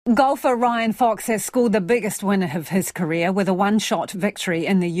Golfer Ryan Fox has scored the biggest win of his career with a one-shot victory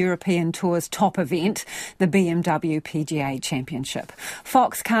in the European Tour's top event, the BMW PGA Championship.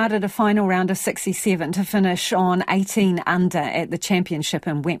 Fox carded a final round of 67 to finish on 18 under at the championship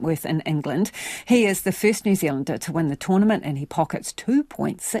in Wentworth in England. He is the first New Zealander to win the tournament and he pockets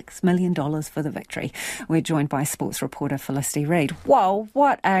 $2.6 million for the victory. We're joined by sports reporter Felicity Reid. Whoa,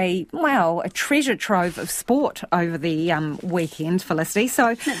 what a treasure trove of sport over the weekend, Felicity.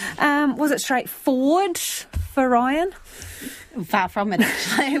 So, was it straightforward for Ryan? Far from it,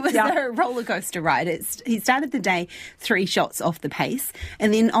 actually. It was a roller coaster ride. He started the day 3 shots off the pace,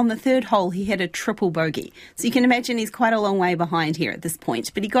 and then on the third hole he had a triple bogey. So you can imagine he's quite a long way behind here at this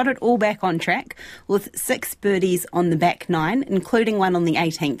point. But he got it all back on track with 6 birdies on the back 9, including one on the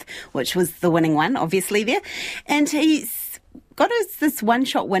 18th, which was the winning one, obviously there. And he's got us this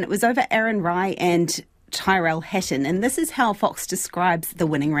one-shot win. It was over Aaron Rai and Tyrell Hatton, and this is how Fox describes the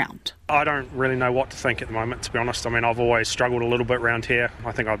winning round. I don't really know what to think at the moment, to be honest. I mean, I've always struggled a little bit around here.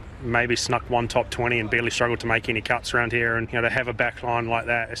 I think I've maybe snuck one top 20 and barely struggled to make any cuts around here. And, to have a back line like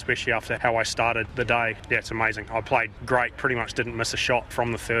that, especially after how I started the day, it's amazing. I played great, pretty much didn't miss a shot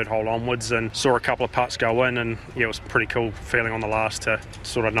from the third hole onwards and saw a couple of putts go in. And, it was a pretty cool feeling on the last to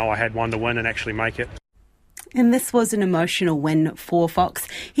sort of know I had one to win and actually make it. And this was an emotional win for Fox.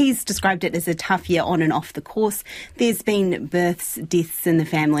 He's described it as a tough year on and off the course. There's been births, deaths in the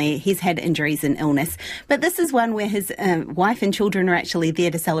family. He's had injuries and illness. But this is one where his wife and children are actually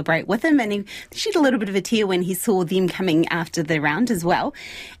there to celebrate with him. And he shed a little bit of a tear when he saw them coming after the round as well.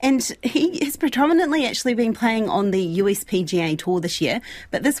 And he has predominantly actually been playing on the US PGA Tour this year.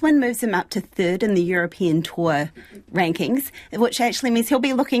 But this win moves him up to 3rd in the European Tour rankings, which actually means he'll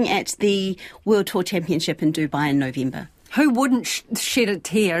be looking at the World Tour Championship in Dubai in November. Who wouldn't shed a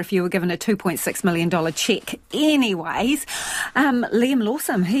tear if you were given a $2.6 million cheque? Anyways, Liam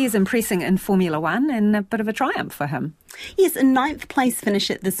Lawson, he is impressing in Formula One and a bit of a triumph for him. Yes, a 9th place finish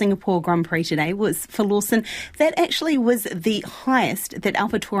at the Singapore Grand Prix today was for Lawson. That actually was the highest that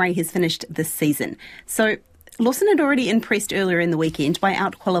AlphaTauri has finished this season. So Lawson had already impressed earlier in the weekend by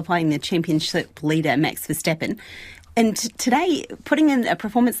out-qualifying the championship leader Max Verstappen. And today, putting in a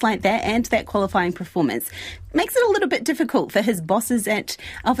performance like that and that qualifying performance makes it a little bit difficult for his bosses at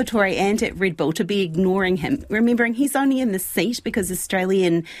AlphaTauri and at Red Bull to be ignoring him, remembering he's only in the seat because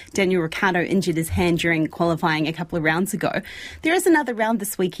Australian Daniel Ricciardo injured his hand during qualifying a couple of rounds ago. There is another round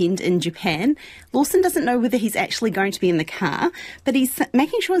this weekend in Japan. Lawson doesn't know whether he's actually going to be in the car, but he's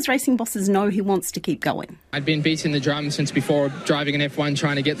making sure his racing bosses know he wants to keep going. I'd been beating the drum since before driving an F1,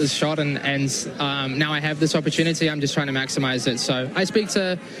 trying to get this shot, and now I have this opportunity. I'm just trying to maximise it. So I speak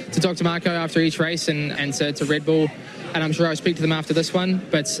to Dr. Marco after each race and to Red Bull, and I'm sure I'll speak to them after this one.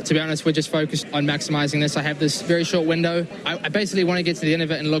 But to be honest, we're just focused on maximising this. I have this very short window. I basically want to get to the end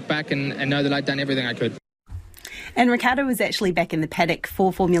of it and look back and know that I've done everything I could. And Ricciardo was actually back in the paddock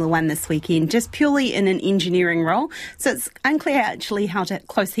for Formula One this weekend, just purely in an engineering role. So it's unclear actually how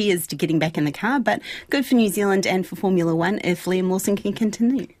close he is to getting back in the car, but good for New Zealand and for Formula One if Liam Lawson can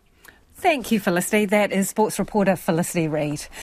continue. Thank you, Felicity. That is sports reporter Felicity Reid.